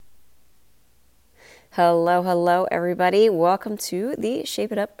Hello, hello, everybody. Welcome to the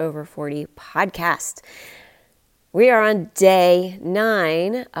Shape It Up Over 40 podcast. We are on day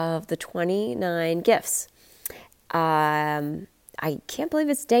 9 of the 29 gifts. I can't believe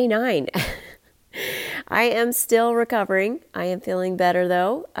it's day 9. I am still recovering. I am feeling better,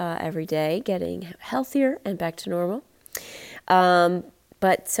 though, every day, getting healthier and back to normal.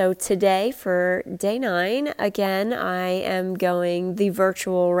 But so today for day 9, again, I am going the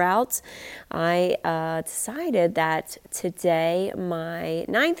virtual route. I decided that today my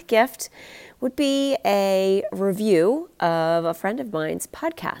 9th gift would be a review of a friend of mine's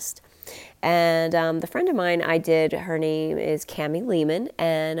podcast. And the friend of mine her name is Cami Lehman,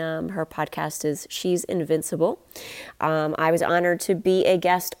 and her podcast is She's Invincible. I was honored to be a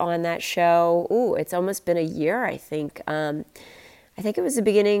guest on that show. It's almost been a year, I think. I think it was the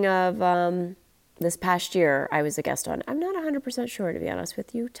beginning of this past year I was a guest on. I'm not 100% sure, to be honest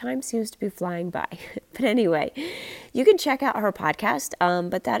with you. Time seems to be flying by. But anyway, you can check out her podcast,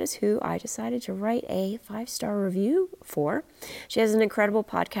 but that is who I decided to write a 5-star review for. She has an incredible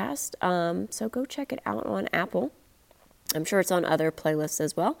podcast, so go check it out on Apple. I'm sure it's on other playlists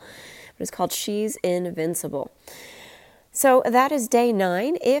as well, but it's called She's Invincible. So that is day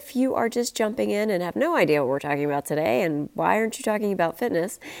 9. If you are just jumping in and have no idea what we're talking about today and why aren't you talking about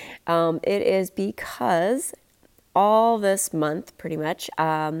fitness, it is because all this month, pretty much,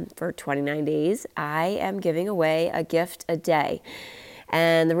 for 29 days, I am giving away a gift a day.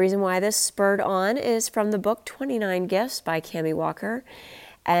 And the reason why this spurred on is from the book 29 Gifts by Cami Walker.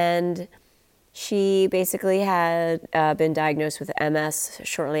 And she basically had been diagnosed with MS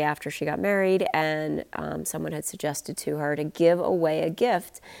shortly after she got married, and someone had suggested to her to give away a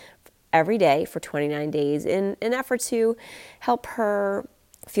gift every day for 29 days in an effort to help her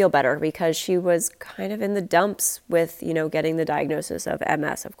feel better, because she was kind of in the dumps with, getting the diagnosis of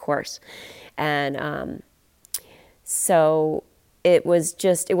MS, of course. And so it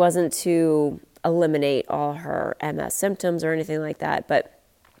wasn't to eliminate all her MS symptoms or anything like that, but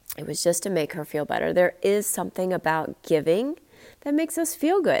it was just to make her feel better. There is something about giving that makes us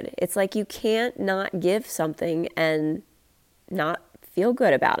feel good. It's like you can't not give something and not feel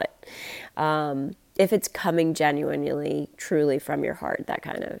good about it. If it's coming genuinely, truly from your heart, that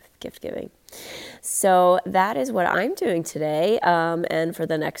kind of gift giving. So that is what I'm doing today, and for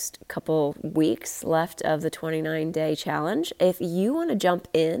the next couple weeks left of the 29-day challenge. If you want to jump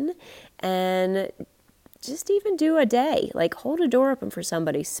in and just even do a day, like hold a door open for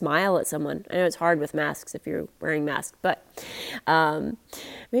somebody, smile at someone. I know it's hard with masks if you're wearing masks, but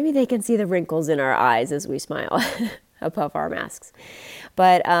maybe they can see the wrinkles in our eyes as we smile above our masks.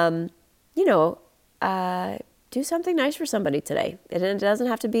 But, do something nice for somebody today. It doesn't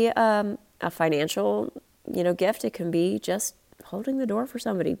have to be a financial, gift. It can be just holding the door for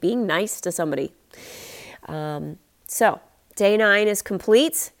somebody, being nice to somebody. So day 9 is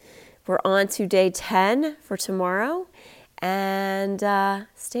complete. We're on to day 10 for tomorrow, and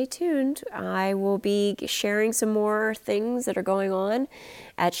stay tuned. I will be sharing some more things that are going on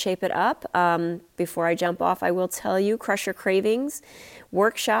at Shape It Up. Before I jump off, I will tell you, Crush Your Cravings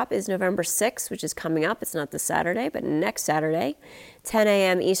workshop is November 6th, which is coming up. It's not this Saturday, but next Saturday, 10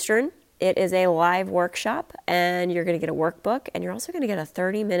 a.m. Eastern. It is a live workshop, and you're going to get a workbook, and you're also going to get a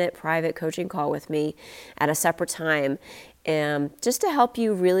 30-minute private coaching call with me at a separate time, just to help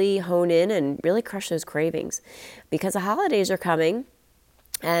you really hone in and really crush those cravings, because the holidays are coming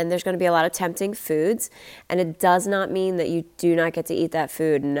and there's going to be a lot of tempting foods, and it does not mean that you do not get to eat that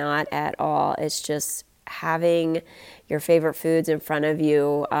food, not at all. It's just having your favorite foods in front of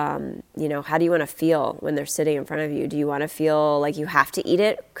you. How do you want to feel when they're sitting in front of you? Do you want to feel like you have to eat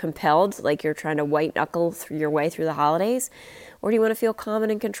it, compelled, like you're trying to white knuckle your way through the holidays? Or do you want to feel calm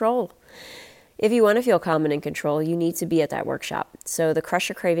and in control? If you want to feel calm and in control, you need to be at that workshop. So the Crush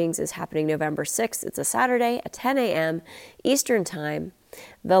Your Cravings is happening November 6th. It's a Saturday at 10 a.m. Eastern Time.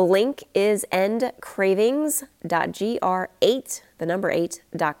 The link is endcravings.gr8, the number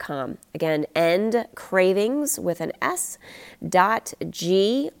 8.com. Again, endcravings with an S, .gr,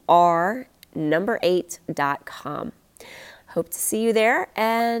 number 8.com. Hope to see you there,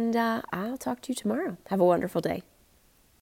 and I'll talk to you tomorrow. Have a wonderful day.